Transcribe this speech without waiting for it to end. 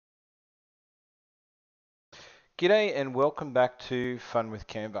G'day and welcome back to Fun with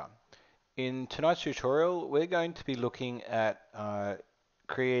Canva. In tonight's tutorial, we're going to be looking at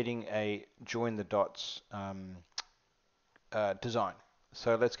creating a join the dots design.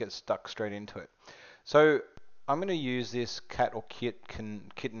 So let's get stuck straight into it. So I'm going to use this cat or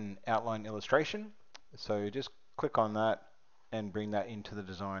kitten outline illustration. So just click on that and bring that into the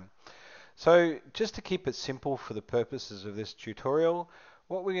design. So just to keep it simple for the purposes of this tutorial,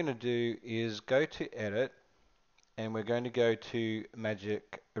 what we're going to do is go to Edit, and we're going to go to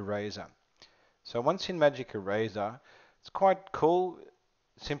Magic Eraser. So once in Magic Eraser, it's quite cool,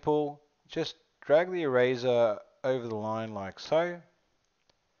 simple. Just drag the eraser over the line like so.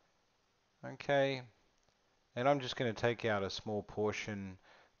 Okay, and I'm just going to take out a small portion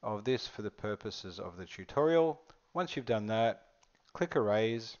of this for the purposes of the tutorial. Once you've done that, click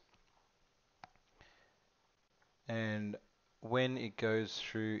Erase, and when it goes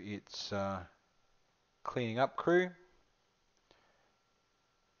through its cleaning up crew,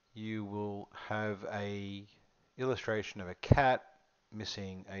 you will have a illustration of a cat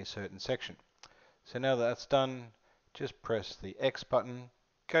missing a certain section. So now that that's done, just press the X button,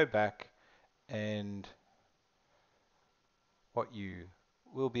 go back, and what you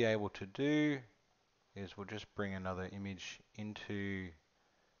will be able to do is we'll just bring another image into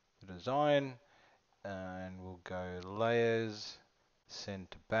the design, and we'll go layers,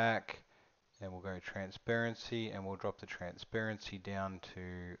 send to back, and we'll go transparency, and we'll drop the transparency down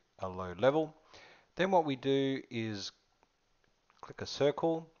to a low level. Then what we do is click a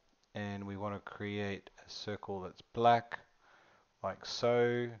circle, and we want to create a circle that's black like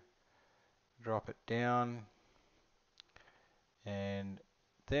so. Drop it down, and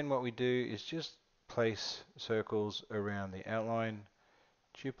then what we do is just place circles around the outline,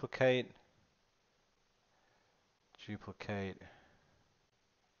 duplicate,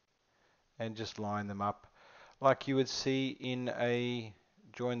 and just line them up like you would see in a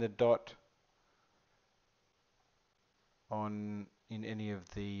join the dot in any of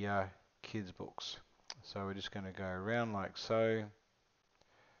the kids books. So we're just going to go around like so.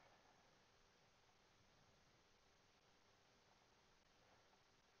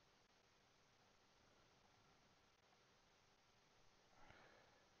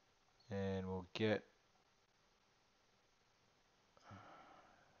 And we'll get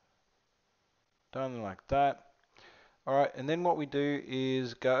done like that. Alright, and then what we do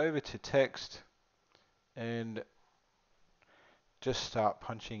is go over to text and just start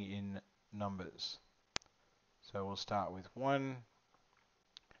punching in numbers. So we'll start with 1.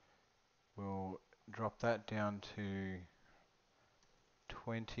 We'll drop that down to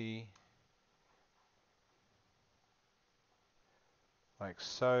 20, like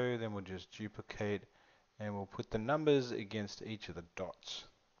so. Then we'll just duplicate, and we'll put the numbers against each of the dots,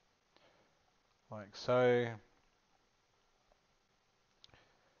 like so.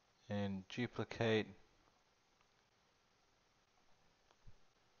 And duplicate,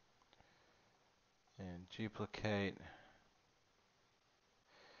 and duplicate.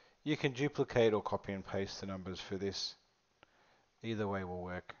 You can duplicate or copy and paste the numbers for this. Either way will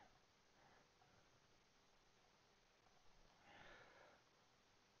work.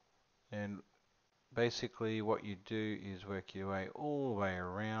 And basically what you do is work your way all the way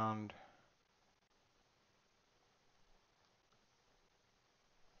around.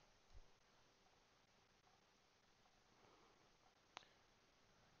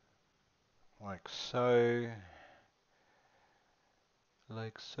 Like so.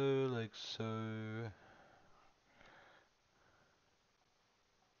 Like so, like so.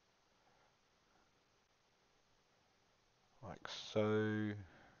 Like so.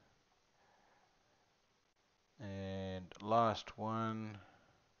 And last one.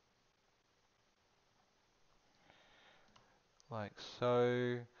 Like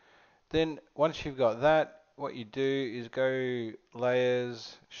so. Then once you've got that, what you do is go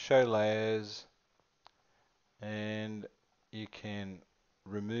layers, show layers, and you can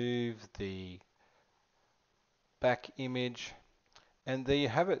remove the back image, and there you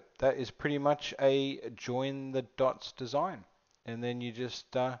have it. That is pretty much a join the dots design. And then you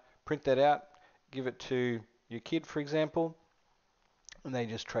just print that out, give it to your kid, for example, and they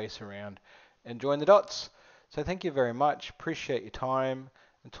just trace around and join the dots. So thank you very much. Appreciate your time.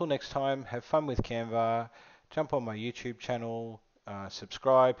 Until next time, have fun with Canva. Jump on my YouTube channel,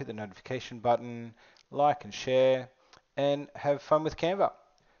 subscribe, hit the notification button, like and share, and have fun with Canva.